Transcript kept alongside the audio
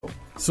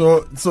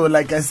So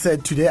like I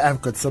said, today I've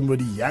got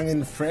somebody young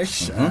and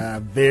fresh,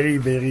 very,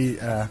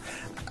 very,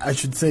 I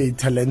should say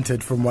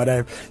talented from what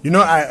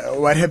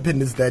what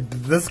happened is that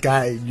this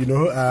guy,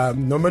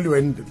 normally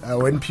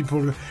when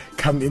people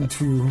come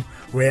into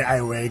where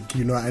I work,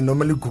 I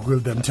normally Google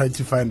them, try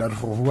to find out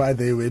who are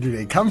they, where do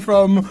they come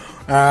from,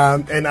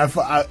 and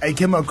I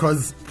came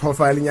across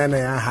profiling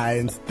Yana High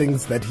and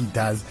things that he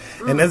does,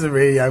 and as a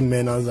very young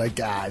man, I was like,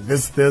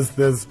 this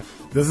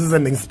is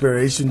an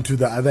inspiration to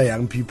the other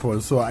young people,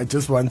 so I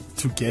just want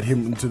to get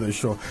him into the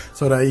show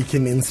so that he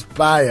can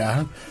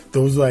inspire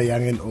those who are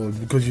young and old,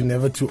 because you're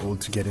never too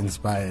old to get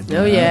inspired.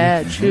 Oh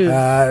yeah, true.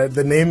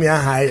 The name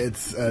Yahai,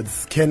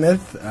 it's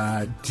Kenneth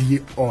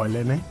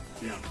Diole, ne?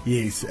 Yeah.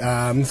 Yes.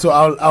 So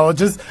I'll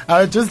just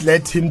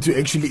let him to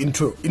actually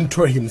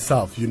intro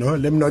himself.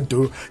 Let me not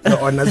do the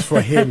honors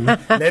for him.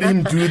 Let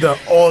him do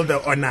all the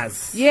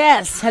honors.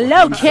 Yes.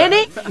 Hello,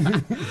 Kenny.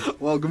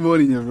 Well, good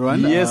morning,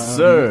 everyone. Yes,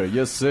 sir.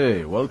 Yes,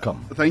 sir.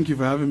 Welcome. Thank you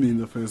for having me in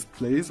the first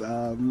place.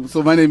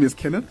 So my name is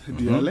Kenneth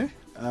Diole.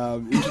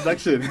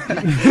 Introduction.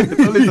 It's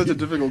only such a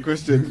difficult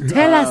question.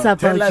 Tell us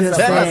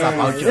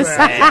about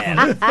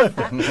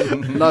yourself.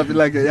 No, I'd be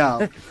like,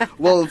 yeah.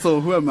 Well,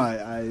 so who am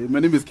I? My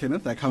name is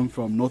Kenneth. I come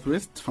from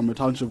Northwest, from a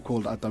township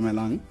called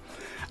Atamelang.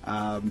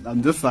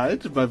 I'm this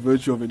side by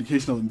virtue of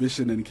educational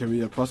ambition and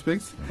career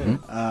prospects.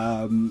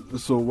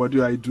 So what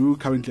do I do?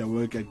 Currently I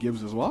work at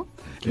Gibbs as well,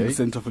 in the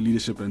Center for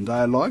Leadership and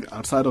Dialogue.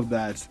 Outside of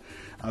that,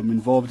 I'm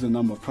involved in a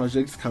number of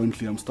projects.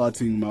 Currently I'm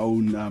starting my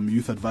own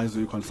youth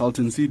advisory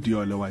consultancy,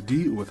 Diole,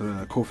 with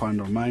a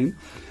co-founder of mine.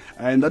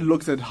 And that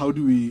looks at how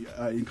do we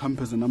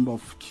encompass a number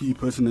of key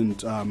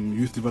pertinent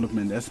youth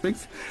development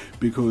aspects.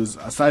 Because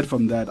aside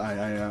from that,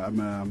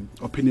 I'm an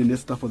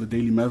opinionista for the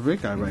Daily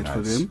Maverick. I write for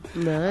them.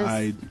 Nice.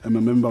 I am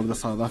a member of the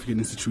South African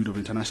Institute of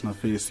International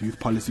Affairs Youth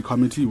Policy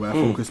Committee, where I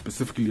focus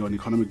specifically on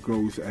economic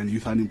growth and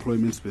youth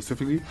unemployment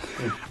specifically.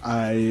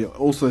 I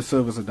also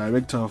serve as a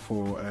director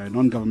for a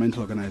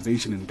non-governmental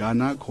organization in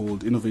Ghana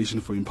called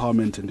Innovation for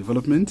Empowerment and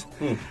Development.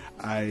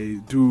 I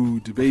do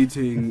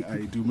debating,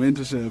 I do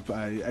mentorship,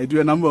 I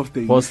do a number of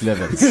things. Boss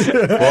levels.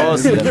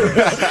 Boss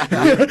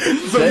levels.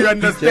 So you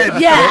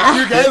understand?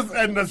 Yeah. You guys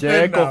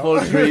understand Jack of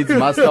all trades,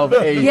 master of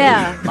eight.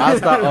 Yeah.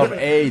 Master of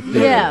eight.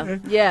 Yeah.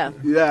 Yeah,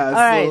 All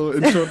right. so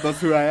in short,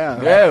 that's who I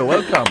am. Yeah,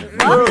 welcome.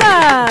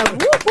 Welcome.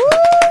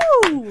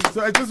 Woo-hoo.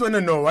 So I just want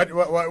to know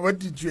what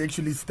did you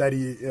actually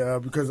study?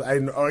 Because I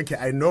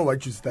know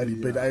what you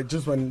studied, but I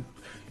just want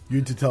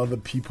you to tell the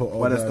people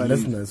or the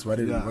listeners what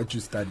you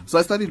studied. So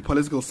I studied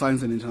political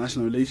science and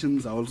international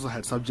relations. I also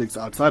had subjects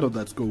outside of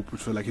that scope,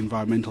 which were like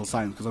environmental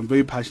science, because I'm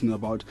very passionate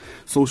about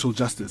social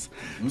justice.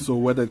 So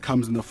whether it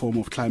comes in the form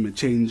of climate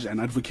change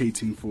and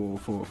advocating for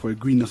a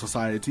greener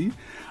society,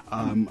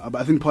 but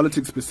I think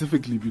politics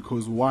specifically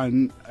because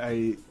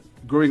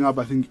growing up,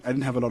 I think I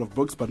didn't have a lot of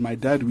books, but my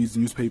dad reads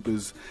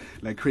newspapers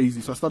like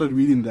crazy. So I started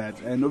reading that.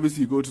 And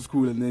obviously you go to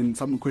school and then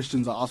some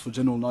questions are asked for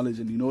general knowledge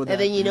and you know that. And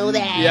then you know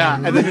that. Yeah,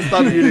 and then you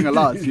start reading a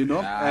lot,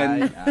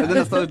 and then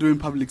I started doing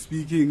public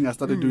speaking, I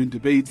started doing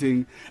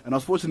debating, and I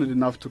was fortunate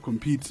enough to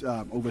compete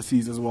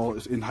overseas as well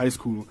in high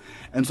school.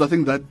 And so I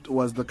think that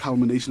was the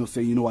culmination of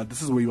saying, you know what,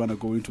 this is where you want to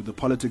go into the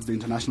politics, the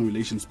international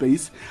relations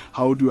space.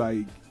 How do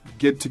I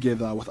get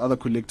together with other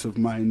collective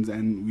minds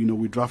and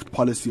we draft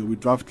policy or we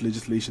draft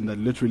legislation that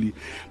literally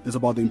is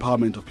about the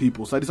empowerment of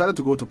people. So I decided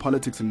to go to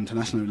politics and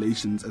international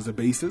relations as a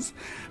basis,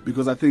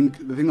 because I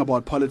think the thing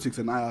about politics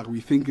and IR, we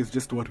think is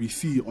just what we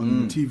see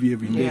on TV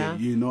every day,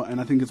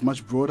 and I think it's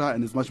much broader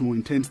and it's much more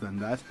intense than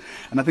that.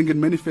 And I think it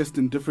manifests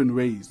in different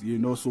ways,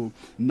 so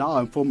now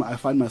I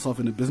find myself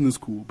in a business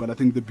school, but I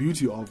think the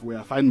beauty of where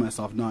I find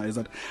myself now is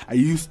that I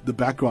used the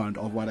background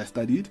of what I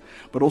studied,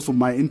 but also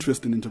my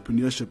interest in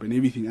entrepreneurship and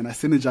everything, and I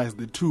synergize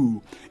the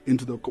two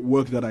into the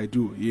work that I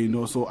do,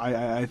 so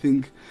I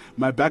think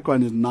my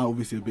background is now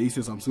obviously a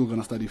basis. I'm still going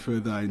to study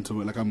further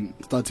into I'm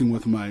starting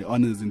with my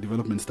honors in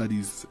development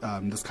studies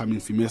this coming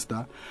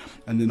semester,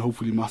 and then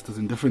hopefully masters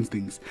in different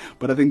things.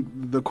 But I think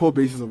the core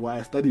basis of why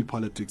I studied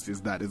politics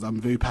is I'm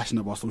very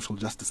passionate about social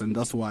justice, and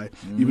that's why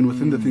even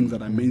within the things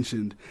that I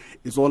mentioned,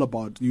 it's all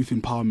about youth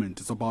empowerment.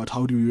 It's about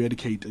how do we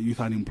eradicate youth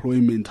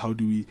unemployment, how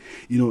do we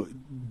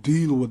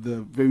deal with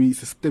the very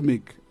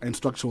systemic and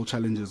structural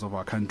challenges of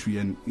our country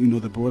and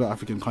the broader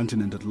African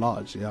continent at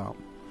large.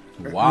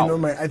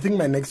 Wow. I think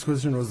my next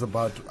question was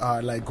about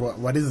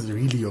what is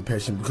really your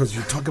passion, because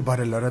you talk about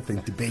a lot of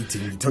things,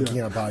 debating, you're talking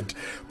about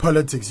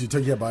politics, you're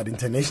talking about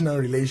international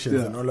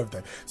relations and all of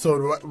that.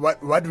 So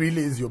what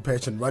really is your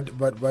passion? What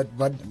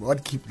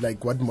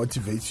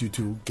motivates you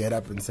to get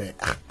up and say,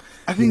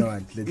 I think I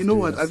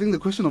think the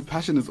question of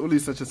passion is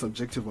always such a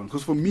subjective one,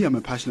 because for me, I'm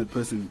a passionate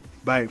person.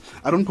 I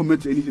don't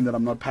commit to anything that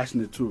I'm not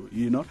passionate to,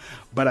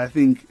 but I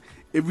think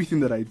everything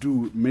that I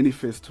do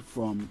manifests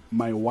from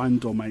my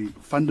want or my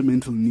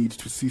fundamental need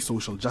to see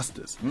social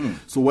justice.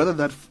 So whether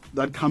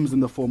that comes in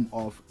the form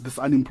of this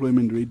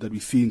unemployment rate that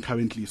we're seeing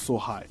currently is so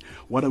high,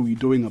 what are we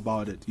doing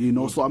about it?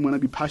 So I'm going to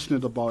be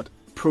passionate about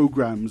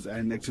programs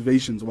and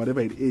activations, whatever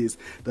it is,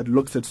 that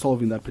looks at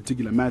solving that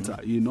particular matter.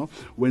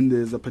 When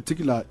there's a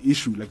particular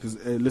issue, like this,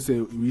 let's say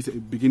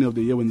beginning of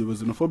the year when there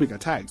was xenophobic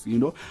attacks,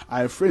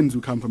 I have friends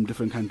who come from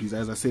different countries.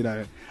 As I said,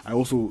 I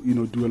also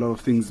do a lot of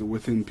things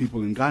within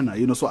people in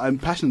Ghana, so I'm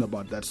passionate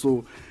about that.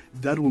 So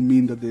that will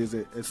mean that there's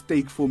a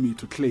stake for me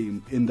to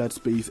claim in that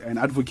space and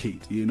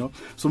advocate,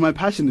 So my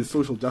passion is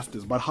social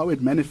justice, but how it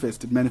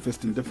manifests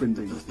in different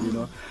things,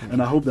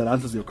 And I hope that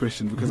answers your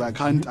question, because I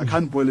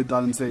can't boil it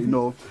down and say,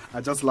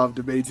 I just love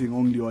debating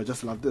only, or I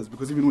just love this,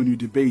 because even when you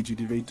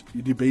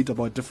debate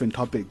about different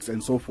topics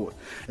and so forth,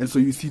 and so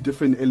you see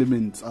different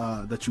elements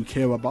that you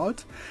care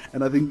about,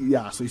 and I think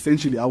so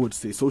essentially I would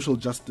say social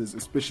justice,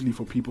 especially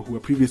for people who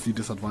were previously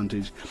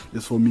disadvantaged,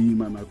 is for me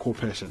my core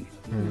passion.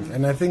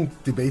 And I think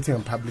debating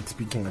and public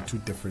speaking are two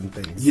different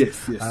things.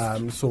 Yes.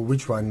 So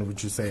which one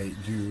would you say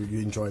you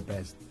enjoy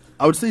best?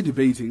 I would say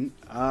debating.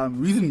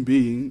 Reason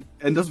being,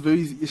 and that's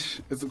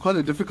it's quite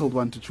a difficult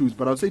one to choose,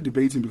 but I would say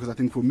debating because I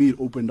think for me it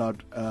opened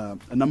out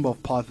a number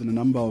of paths and a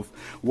number of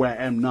where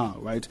I am now,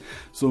 right?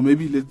 So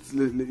maybe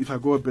if I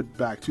go a bit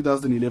back,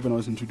 2011 I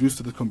was introduced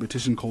to the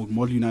competition called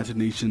Model United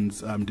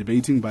Nations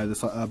Debating by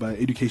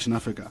Education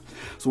Africa.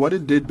 So what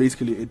it did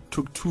basically, it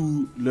took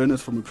two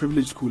learners from a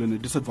privileged school and a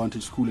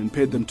disadvantaged school and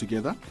paired them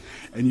together,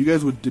 and you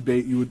guys would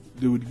debate.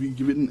 They would be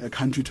given a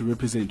country to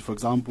represent, for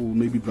example,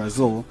 maybe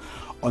Brazil,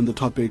 on the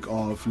topic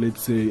of,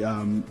 let's say,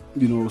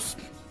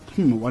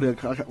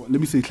 let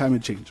me say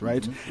climate change,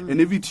 right? And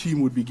every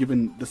team would be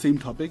given the same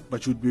topic,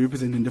 but you would be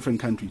representing different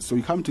countries. So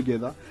you come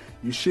together,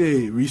 you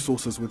share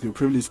resources with your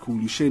privileged school,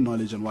 you share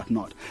knowledge and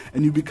whatnot,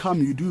 and you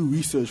do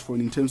research for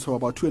an intense for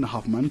about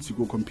 2.5 months. You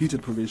go compete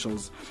at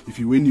provincials. If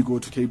you win, you go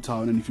to Cape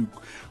Town, and if you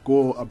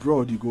go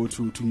abroad, you go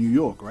to New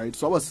York, right?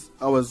 So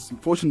I was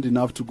fortunate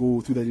enough to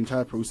go through that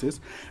entire process,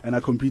 and I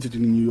competed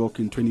in New York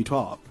in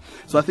 2012.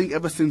 So I think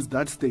ever since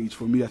that stage,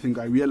 for me, I think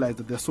I realized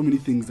that there's so many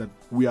things that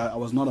I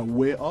was not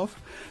aware of,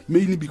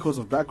 mainly because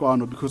of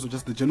background or because of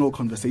just the general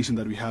conversation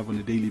that we have on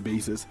a daily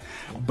basis.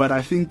 But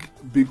I think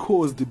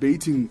because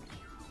debating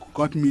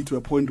got me to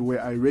a point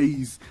where I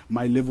raise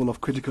my level of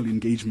critical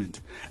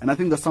engagement. And I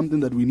think that's something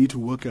that we need to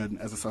work on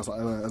as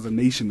a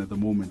nation at the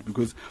moment,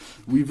 because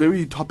we're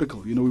very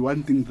topical. We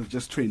want things that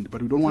just trend,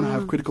 but we don't want to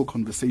have critical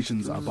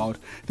conversations about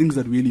things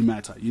that really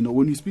matter.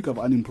 When you speak of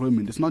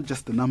unemployment, it's not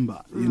just the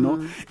number,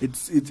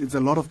 it's a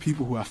lot of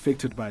people who are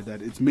affected by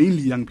that. It's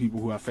mainly young people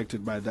who are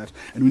affected by that.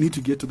 And we need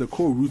to get to the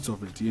core roots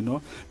of it,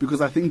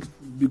 because I think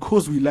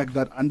because we lack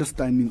that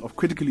understanding of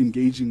critically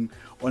engaging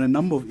on a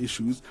number of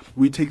issues,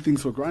 we take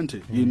things for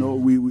granted,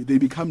 they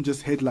become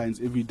just headlines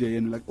every day,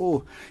 and we're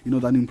like,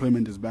 the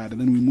unemployment is bad, and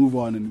then we move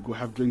on and go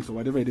have drinks or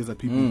whatever it is that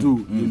people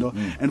do,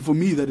 And for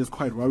me, that is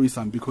quite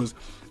worrisome, because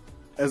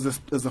as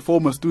a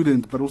former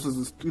student, but also as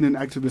a student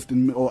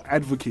activist or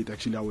advocate,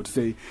 actually, I would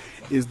say,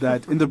 is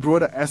that in the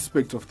broader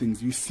aspect of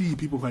things, you see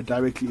people who are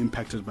directly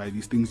impacted by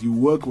these things. You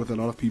work with a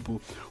lot of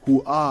people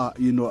who are,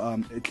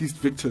 at least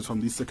victors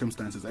from these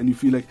circumstances, and you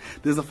feel like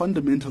there's a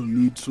fundamental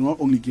need to not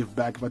only give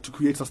back, but to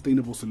create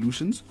sustainable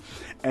solutions,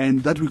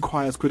 and that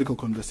requires critical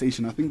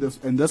conversation. I think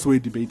that's where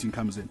debating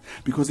comes in,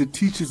 because it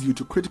teaches you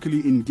to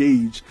critically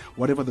engage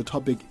whatever the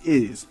topic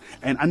is,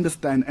 and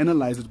understand,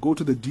 analyze it, go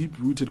to the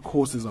deep-rooted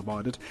causes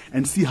about it,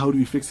 and see how do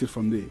we fix it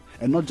from there,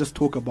 and not just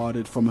talk about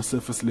it from a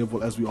surface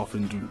level as we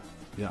often do.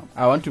 Yeah,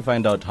 I want to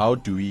find out, how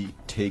do we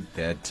take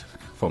that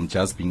from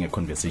just being a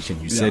conversation?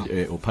 You said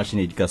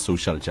passionate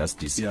social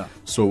justice. Yeah.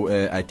 So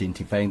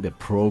identifying the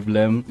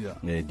problem,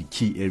 the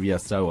key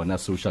areas on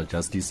social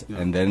justice,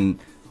 and then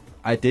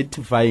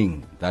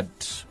identifying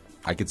that,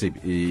 I could say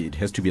it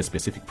has to be a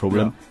specific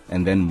problem,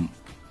 and then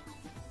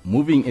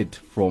moving it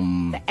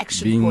from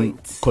being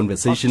points.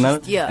 Conversational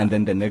and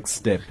then the next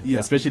step,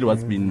 especially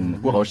what's been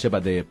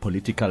about the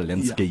political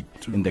landscape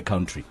in the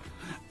country.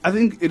 I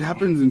think it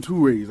happens in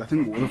two ways. I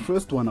think the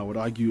first one I would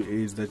argue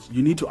is that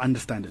you need to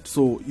understand it.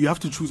 So you have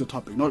to choose a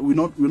topic. We're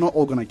not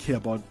all going to care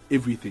about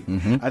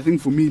everything. I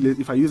think for me,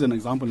 if I use an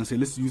example and say,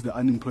 let's use the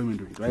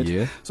unemployment rate, right?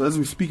 Yeah. So as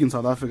we speak in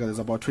South Africa, there's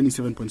about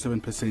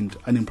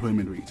 27.7%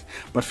 unemployment rate.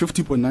 But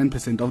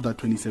 50.9% of that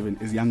 27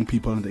 is young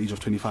people under the age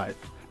of 25,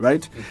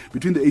 right?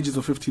 Between the ages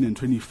of 15 and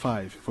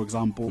 25, for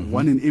example,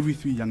 1 in every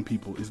 3 young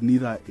people is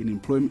neither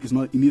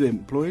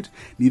employed,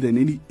 neither in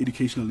any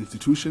educational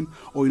institution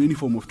or in any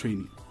form of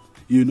training.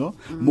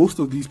 Most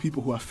of these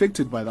people who are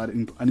affected by that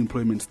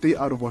unemployment stay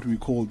out of what we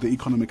call the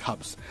economic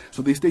hubs.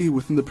 So they stay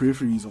within the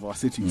peripheries of our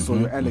cities. So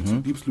your Alex,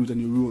 your Deep Sloot,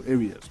 and your rural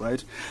areas,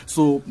 right?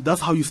 So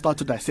that's how you start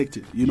to dissect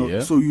it,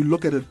 So you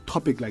look at a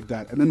topic like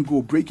that and then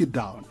go break it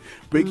down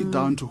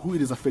to who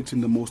it is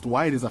affecting the most,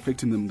 why it is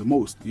affecting them the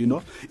most,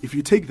 If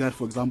you take that,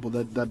 for example,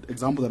 that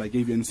example that I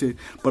gave you and say,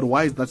 but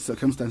why is that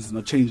circumstances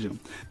not changing?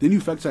 Then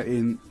you factor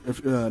in,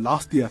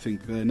 last year, I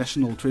think, the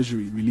National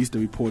Treasury released a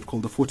report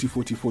called the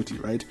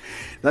 40-40-40, right?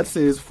 That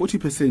says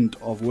 40%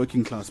 of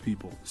working class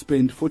people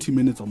spend 40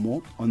 minutes or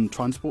more on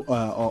transport,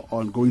 or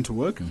on going to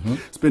work,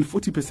 spend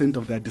 40%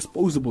 of their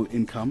disposable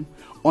income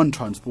on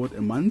transport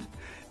a month.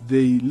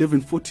 They live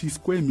in 40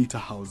 square meter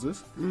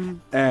houses,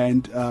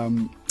 and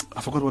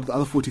I forgot what the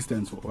other 40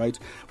 stands for, right?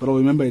 But I'll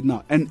remember it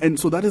now. And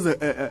so that is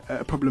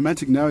a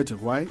problematic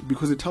narrative. Why?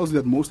 Because it tells you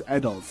that most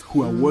adults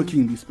who are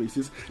working in these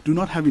spaces do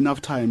not have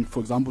enough time, for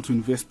example, to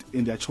invest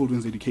in their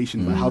children's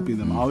education by helping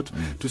them out,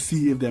 to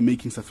see if they're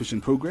making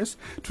sufficient progress,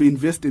 to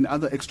invest in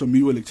other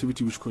extramural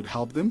activity which could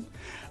help them.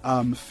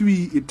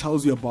 3, it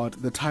tells you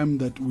about the time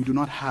that we do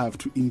not have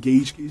to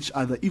engage each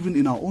other, even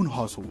in our own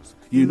households.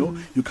 You know,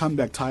 you come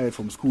back tired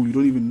from school, you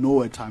don't even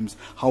know at times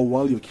how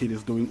well your kid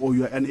is doing, or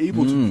you're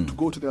unable to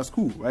go to their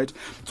school, right?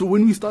 So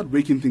when we start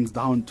breaking things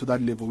down to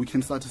that level, we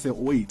can start to say, oh,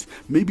 wait,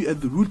 maybe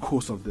at the root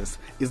cause of this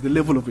is the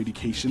level of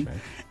education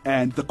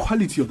and the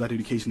quality of that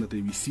education that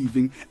they're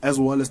receiving, as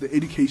well as the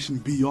education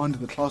beyond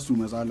the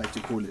classroom, as I like to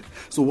call it.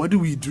 So what do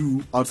we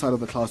do outside of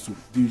the classroom?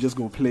 Do you just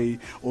go play,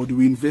 or do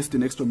we invest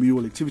in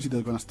extramural activity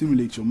that's going to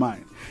stimulate your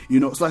mind? You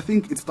know, so I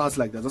think it starts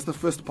like that. That's the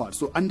first part.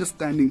 So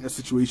understanding a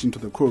situation to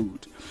the core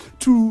root.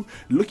 2,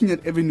 looking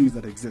at avenues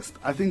that exist.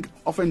 I think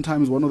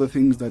oftentimes one of the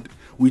things that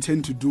we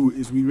tend to do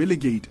is we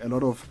relegate a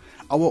lot of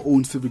our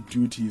own civic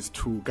duties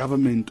to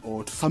government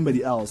or to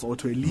somebody else or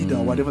to a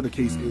leader, whatever the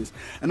case is.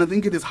 And I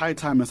think it is high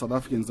time as South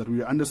Africans that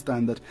we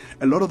understand that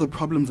a lot of the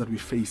problems that we're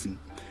facing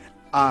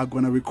are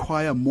going to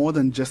require more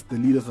than just the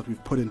leaders that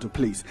we've put into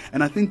place.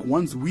 And I think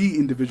once we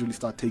individually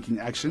start taking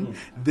action,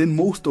 then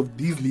most of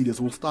these leaders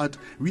will start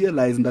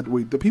realizing that,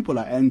 wait, the people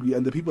are angry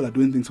and the people are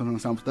doing things for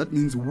themselves. That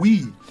means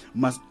we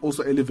must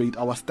also elevate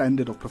our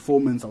standard of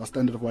performance, our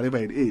standard of whatever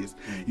it is,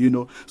 you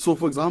know. So,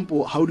 for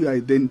example, how do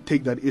I then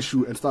take that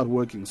issue and start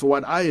working? So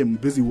what I am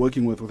busy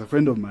working with a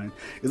friend of mine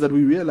is that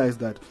we realize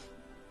that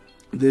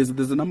there's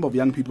a number of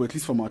young people, at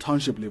least from our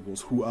township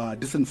levels, who are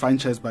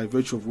disenfranchised by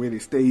virtue of where they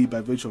stay, by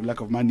virtue of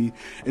lack of money,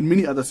 and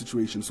many other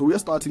situations. So we are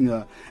starting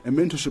a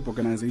mentorship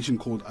organization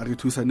called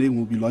Thuso.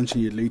 We'll be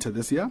launching it later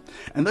this year.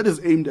 And that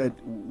is aimed at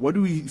what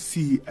do we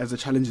see as the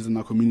challenges in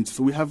our community.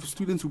 So we have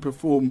students who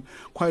perform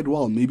quite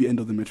well, maybe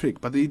end of the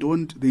matric, but they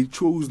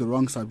chose the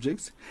wrong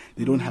subjects.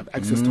 They don't have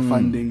access to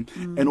funding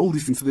and all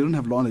these things, so they don't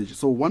have knowledge.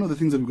 So one of the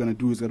things that we're going to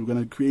do is that we're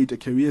going to create a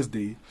careers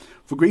day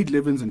for grade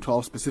 11s and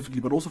 12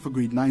 specifically, but also for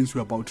grade 9s who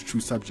are about to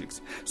choose subjects,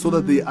 so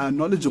that they are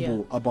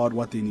knowledgeable about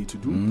what they need to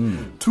do.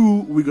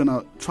 2, we're going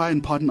to try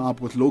and partner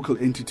up with local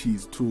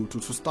entities to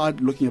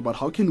start looking about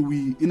how can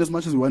we, in as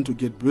much as we want to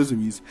get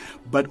bursaries,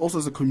 but also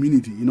as a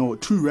community, you know,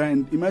 2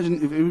 rand, imagine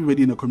if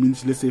everybody in a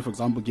community, let's say for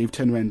example, gave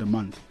 10 rand a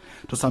month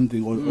to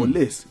something or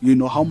less, you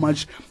know, how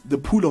much the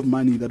pool of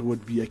money that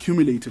would be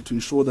accumulated to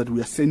ensure that we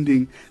are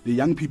sending the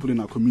young people in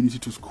our community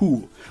to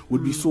school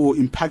would be so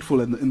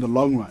impactful in the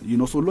long run, you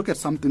know. So look at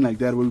something like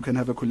that where we can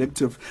have a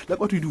collective, like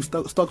what we do,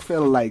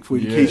 Stockfell like for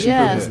education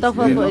purposes.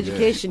 Stockfell for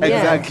education,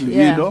 exactly,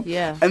 yeah. You know.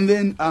 Yeah. And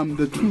then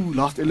the 2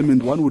 last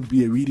element, one would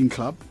be a reading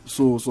club.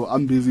 So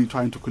I'm busy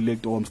trying to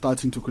collect, or I'm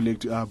starting to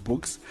collect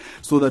books,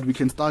 so that we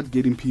can start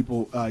getting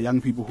people,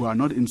 young people who are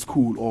not in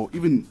school, or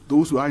even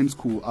those who are in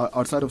school,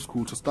 outside of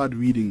school, to start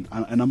reading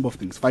a number of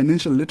things.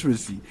 Financial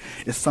literacy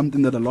is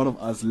something that a lot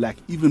of us lack,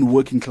 even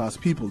working class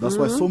people. That's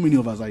why so many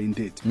of us are in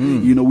debt.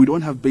 You know, we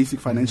don't have basic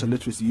financial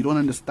literacy. You don't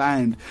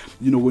understand,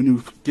 you know, when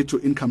you get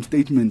your income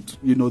statement,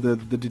 you know, the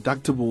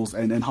deductibles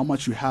and how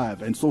much you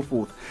have and so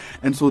forth.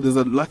 And so there's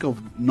a lack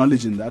of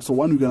knowledge in that. So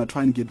one, we're going to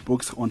try and get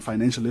books on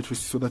financial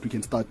literacy so that we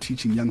can start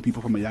teaching young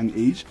people from a young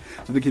age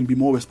so they can be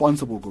more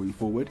responsible going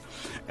forward.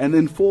 And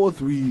then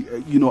 4th, we,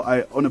 you know,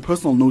 on a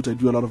personal note, I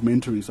do a lot of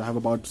mentoring. So I have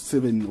about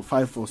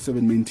 5 or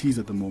 7 mentees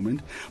at the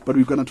moment, but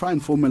we're going to try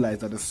and formalize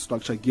that as a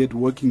structure, get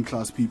working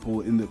class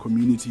people in the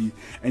community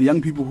and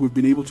young people who have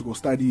been able to go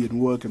study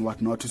and work and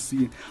whatnot, to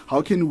see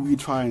how can we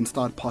try and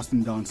start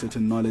passing down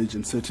certain knowledge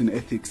and certain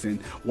ethics and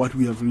what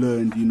we have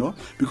learned, you know,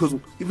 because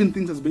even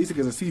things as basic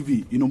as a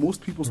CV, you know,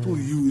 most people still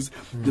use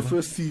the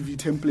first CV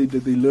template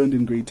that they learned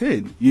in grade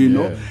 10, you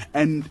know,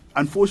 and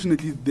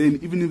unfortunately then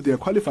even if they are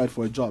qualified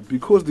for a job,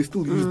 because they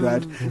still use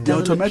that, they're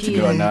automatically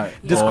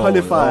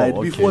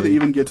disqualified before they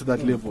even get to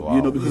that level,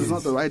 you know, because it's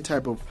not the right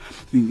type of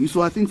thing.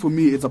 So I think for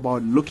me it's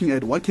about looking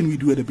at what can we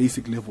do at a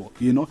basic level,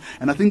 you know,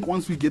 and I think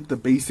once we get the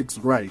basics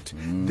right,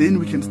 then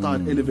we can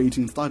start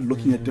elevating, start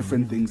looking at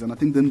different things, and I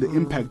think then the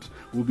impact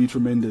will be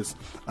tremendous,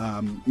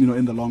 you know,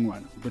 in the long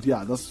run. But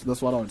yeah, that's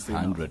what I would say.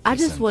 100%. I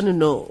just want to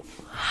know,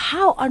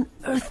 how on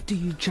earth do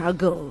you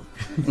juggle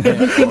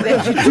everything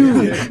that you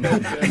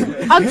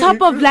do? On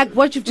top of like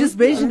what you've just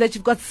mentioned, that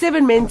you've got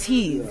 7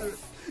 mentees.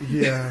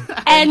 Yeah.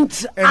 And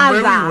where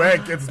we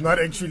work, it's not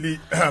actually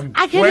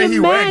I can where imagine. he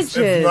works,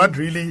 it's not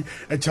really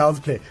a child's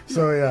play.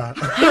 So yeah.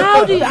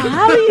 How do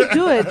you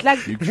do it?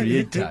 Like, You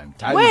create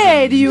time.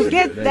 where do you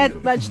get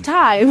that much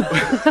time?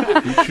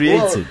 He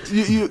creates it.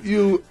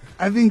 You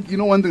I think, you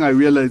know, one thing I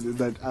realized is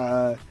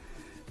that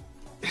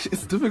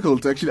it's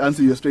difficult to actually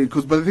answer you straight,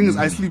 but the thing is,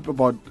 I sleep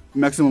about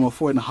maximum of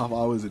 4.5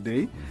 hours a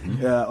day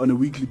on a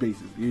weekly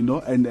basis, you know,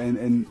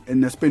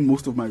 and I spend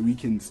most of my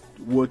weekends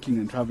working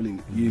and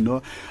traveling, you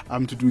know,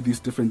 to do these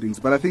different things.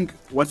 But I think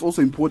what's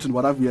also important,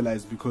 what I've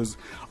realized because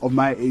of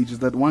my age, is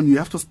that one, you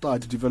have to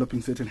start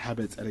developing certain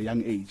habits at a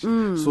young age,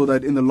 so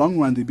that in the long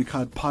run they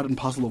become part and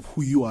parcel of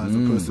who you are as a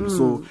person.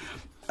 So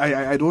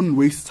I don't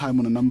waste time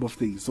on a number of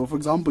things. So, for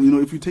example, you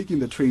know, if you're taking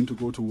the train to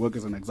go to work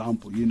as an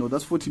example, you know,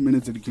 that's 40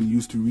 minutes that you can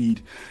use to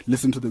read,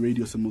 listen to the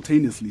radio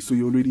simultaneously. So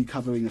you're already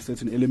covering a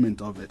certain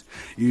element of it.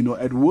 You know,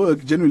 at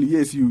work, generally,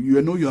 yes,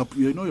 you know your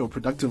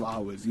productive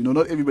hours. You know,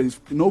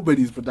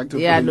 nobody's productive.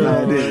 Yeah, for the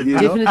no, entire day, you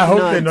know? definitely I hope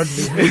not. they're not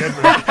listening.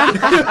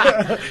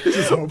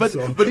 Just hope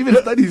so. But even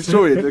studies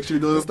show it. Actually,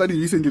 there was a study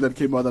recently that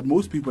came out that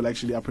most people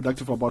actually are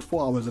productive for about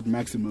 4 hours at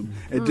maximum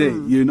a day.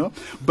 You know,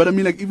 but I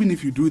mean, like, even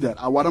if you do that,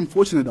 what I'm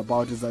fortunate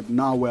about is that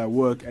now where I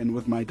work and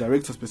with my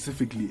director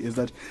specifically is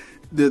that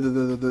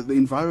the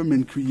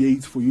environment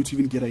creates for you to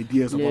even get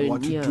ideas about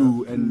what to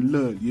do and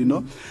learn. You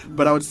know,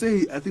 but I would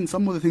say I think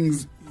some of the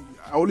things.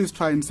 I always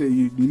try and say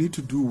you need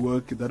to do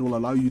work that will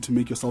allow you to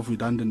make yourself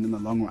redundant in the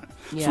long run.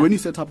 Yeah. So when you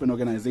set up an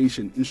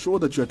organization, ensure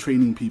that you're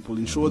training people,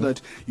 ensure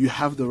that you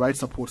have the right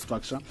support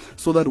structure,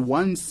 so that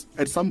once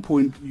at some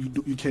point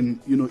you can,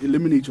 you know,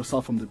 eliminate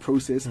yourself from the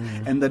process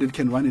and that it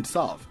can run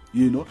itself.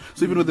 You know,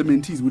 so even with the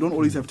mentees, we don't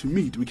always have to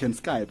meet. We can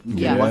Skype,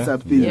 we can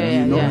WhatsApp things,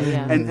 you know,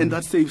 and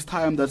that saves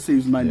time, that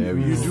saves money.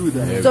 You do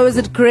that. So is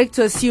it correct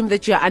to assume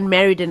that you're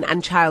unmarried and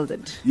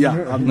unchilded? Yeah,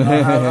 I'm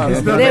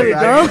still There we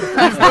go.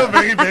 I'm still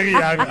very, very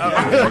young.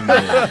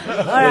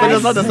 It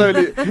does not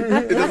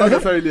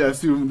necessarily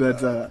assume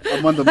that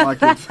I'm on the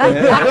market.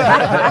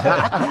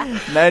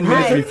 9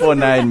 minutes before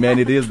 9, man.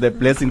 It is the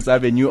Blessings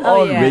Avenue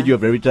on Radio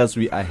Veritas.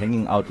 We are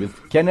hanging out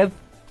with Kenneth.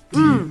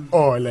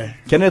 Diole.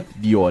 Kenneth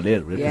Diole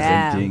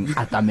representing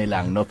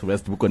Atamelang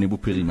Northwest Bukone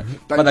Bupirima.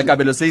 Father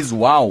Kabelo says,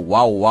 wow,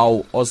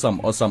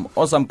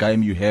 awesome guy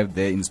you have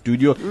there in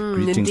studio.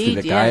 Greetings to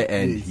the guy,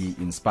 and he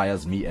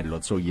inspires me a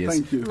lot. So yes,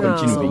 Thank you.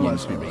 continue being So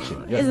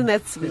inspiration. Isn't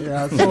that sweet?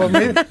 Yeah, so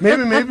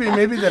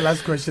maybe the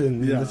last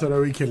question, so that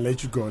we can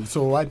let you go.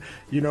 So what,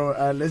 you know,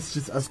 let's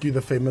just ask you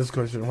the famous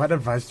question. What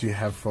advice do you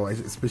have for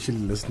especially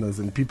listeners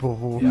and people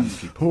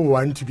who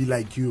want to be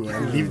like you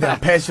and live their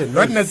passion,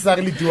 not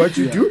necessarily do what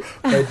you do,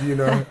 but you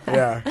know,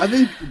 I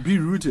think be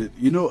rooted.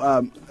 You know,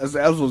 as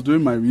I was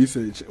doing my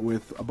research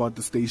about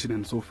the station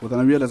and so forth, and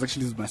I realized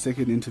actually this is my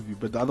second interview,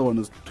 but the other one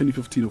was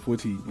 2015 or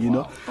 14. You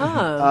know,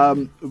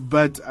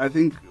 but I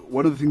think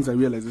one of the things I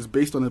realized is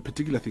based on a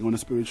particular thing, on a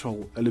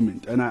spiritual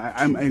element, and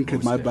I'm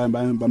anchored by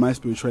my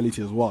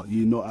spirituality as well.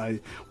 You know,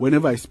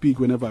 whenever I speak,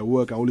 whenever I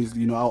work, I always,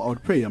 you know, I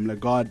would pray. I'm like,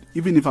 God,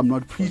 even if I'm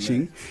not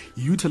preaching,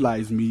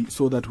 utilize me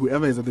so that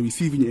whoever is at the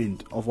receiving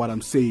end of what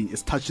I'm saying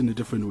is touched in a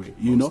different way.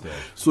 You know,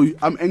 so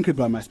I'm anchored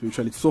by my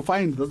spirituality. So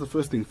that's the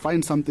first thing.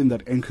 Find something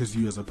that anchors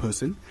you as a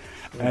person,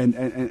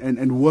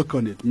 and work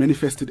on it.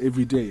 Manifest it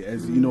every day.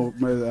 As you know,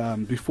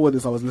 before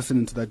this, I was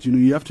listening to that. You know,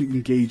 you have to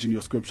engage in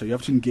your scripture. You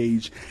have to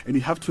engage, and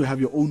you have to have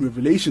your own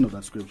revelation of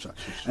that scripture,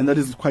 and that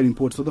is quite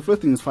important. So the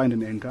first thing is find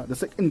an anchor. The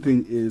second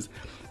thing is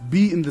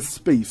be in the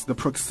space, the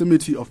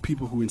proximity of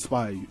people who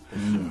inspire you.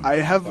 I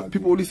have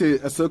people only say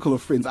a circle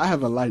of friends. I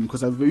have a line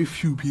because I have very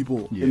few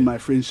people in my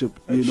friendship.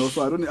 You know,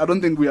 so I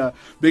don't think we are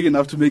big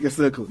enough to make a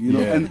circle. You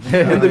know, and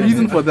the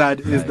reason for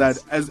that is that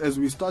as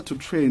we start to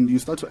train, you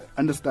start to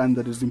understand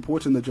that it's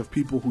important that you have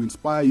people who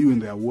inspire you in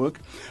their work,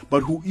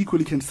 but who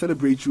equally can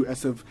celebrate you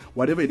as if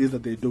whatever it is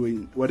that they're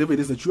doing, whatever it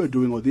is that you are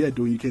doing or they are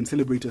doing, you can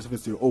celebrate as if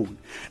it's your own.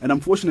 And I'm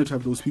fortunate to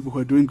have those people who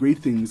are doing great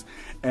things,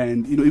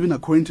 and you know, even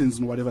acquaintances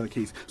and whatever the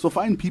case. So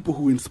find people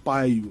who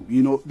inspire you.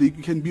 You know, you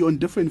can be on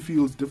different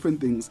fields, different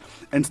things,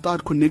 and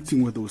start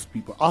connecting with those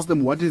people. Ask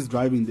them what is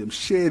driving them,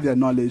 share their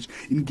knowledge,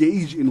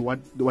 engage in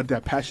what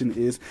their passion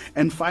is,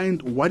 and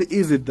find what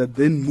is it that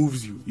then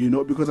moves you. You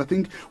know, because I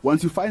think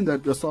once you find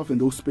that yourself in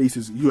those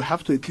spaces, you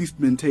have to at least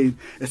maintain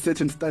a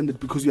certain standard,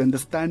 because you're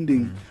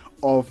understanding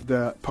of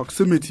the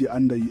proximity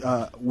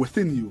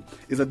within you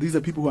is that these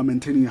are people who are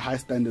maintaining a high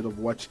standard of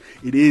what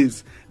it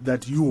is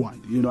that you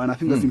want, you know, and I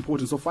think that's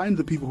important. So find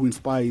the people who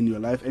inspire in your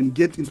life and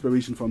get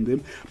inspiration from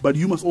them, but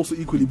you must also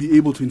equally be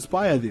able to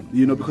inspire them,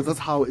 you know, because that's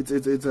how it's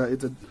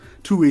a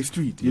two-way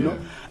street, you know.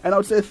 And I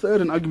would say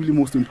third and arguably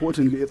most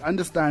importantly is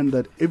understand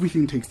that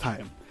everything takes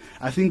time.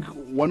 I think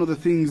one of the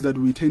things that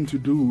we tend to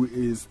do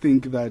is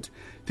think that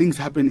things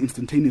happen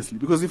instantaneously.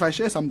 Because if I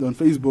share something on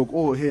Facebook,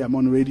 oh, hey, I'm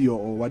on radio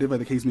or whatever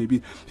the case may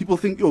be, people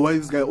think, yo, why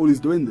is this guy always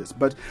doing this?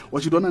 But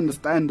what you don't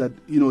understand that,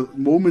 you know,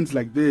 moments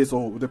like this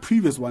or the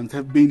previous ones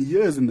have been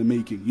years in the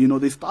making. You know,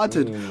 they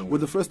started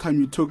with the first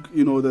time you took,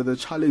 you know, the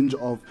challenge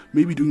of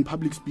maybe doing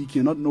public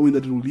speaking, not knowing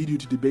that it will lead you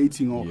to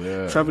debating or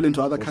traveling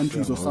to other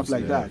countries or stuff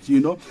like that. You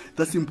know,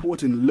 that's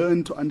important.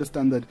 Learn to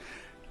understand that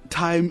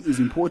time is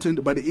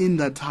important, but in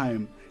that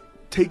time,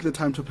 take the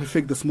time to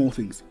perfect the small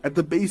things. At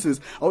the basis,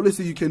 I always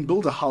say you can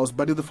build a house,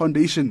 but if the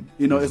foundation,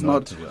 you know, it's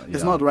not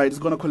right, it's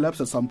going to collapse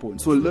at some point.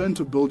 So learn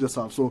to build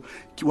yourself. So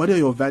what are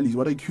your values?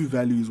 What are your key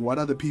values? What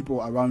are the people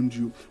around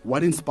you?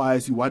 What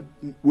inspires you? What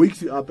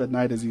wakes you up at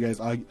night, as you guys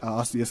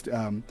asked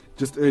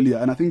just earlier?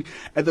 And I think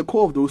at the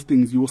core of those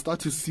things, you will start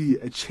to see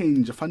a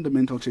change, a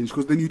fundamental change,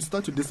 because then you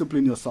start to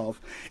discipline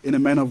yourself in a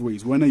manner of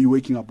ways. When are you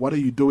waking up? What are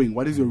you doing?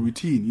 What is your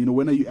routine? You know,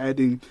 when are you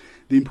adding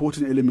the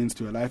important elements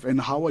to your life?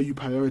 And how are you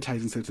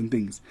prioritizing certain things?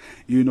 things,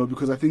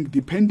 because I think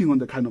depending on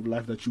the kind of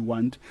life that you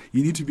want,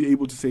 you need to be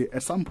able to say,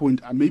 at some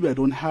point, maybe I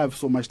don't have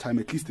so much time,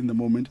 at least in the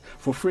moment,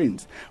 for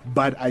friends,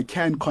 but I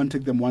can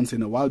contact them once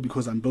in a while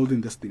because I'm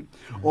building this thing.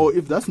 Or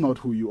if that's not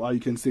who you are, you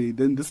can say,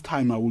 then this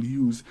time I will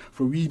use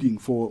for reading,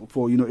 for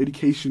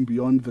education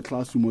beyond the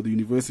classroom or the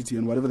university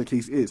and whatever the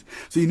case is.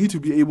 So you need to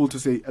be able to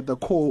say, at the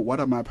core, what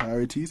are my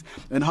priorities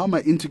and how am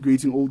I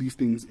integrating all these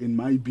things in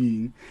my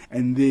being,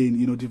 and then,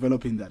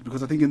 developing that.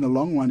 Because I think in the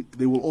long run,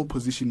 they will all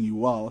position you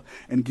well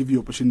and give you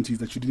opportunities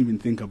that you didn't even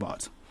think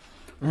about.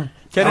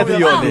 Kenneth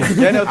Diole.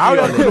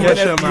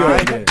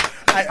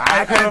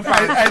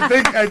 I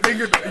think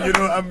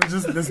I'm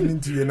just listening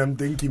to you and I'm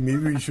thinking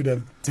maybe we should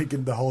have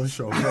taken the whole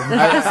show from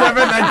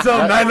 7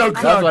 until 9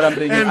 o'clock. That's what I'm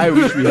thinking. I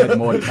wish we had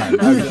more time.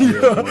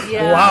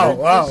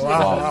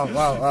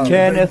 Wow.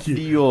 Kenneth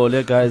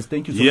Diole, guys,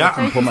 thank you so much.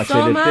 Thank you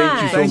so much.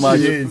 Thank you so much.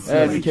 Yes,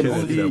 and we can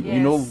only,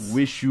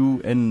 wish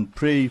you and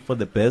pray for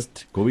the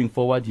best going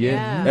forward here.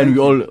 And we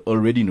all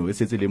already know.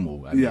 Thank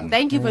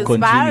you for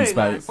inspiring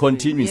us.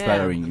 Continue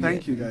inspiring.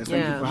 Thank you, guys.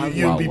 Thank you for having me.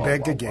 You'll be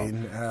back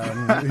again.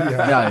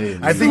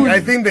 I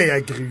think they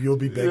agree. You'll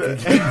be back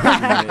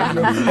again.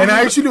 And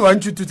I actually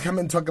want you to come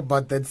and talk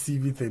about that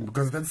CV thing,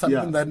 because that's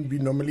something that we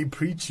normally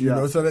preach,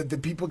 so that the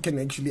people can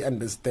actually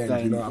understand,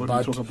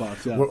 about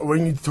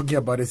when you're talking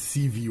about a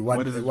CV,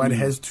 what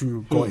has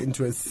to go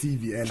into a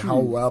CV and how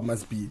well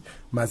must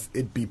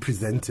it be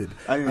presented.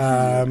 I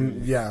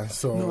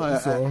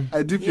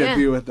deeply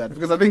agree with that,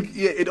 because I think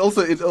it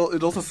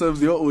also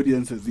serves your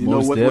audiences, with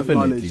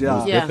knowledge.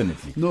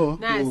 Definitely.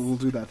 We'll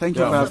do that. Thank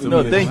you for having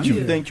me.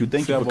 Thank you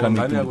for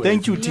coming through.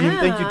 Thank you, team.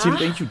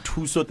 Thank you,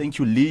 Thuso. Thank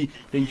you, Lee.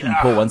 Thank you,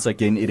 Mpho, once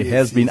again. It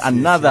has been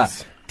another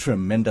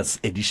tremendous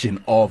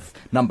edition of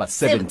number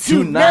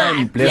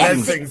 729.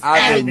 Blessings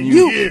are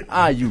you.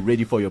 Are you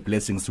ready for your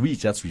blessings? We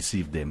just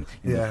received them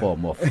in the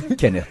form of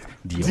Kenneth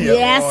Diole.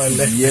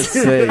 Yes. Yes,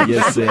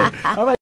 sir. All right.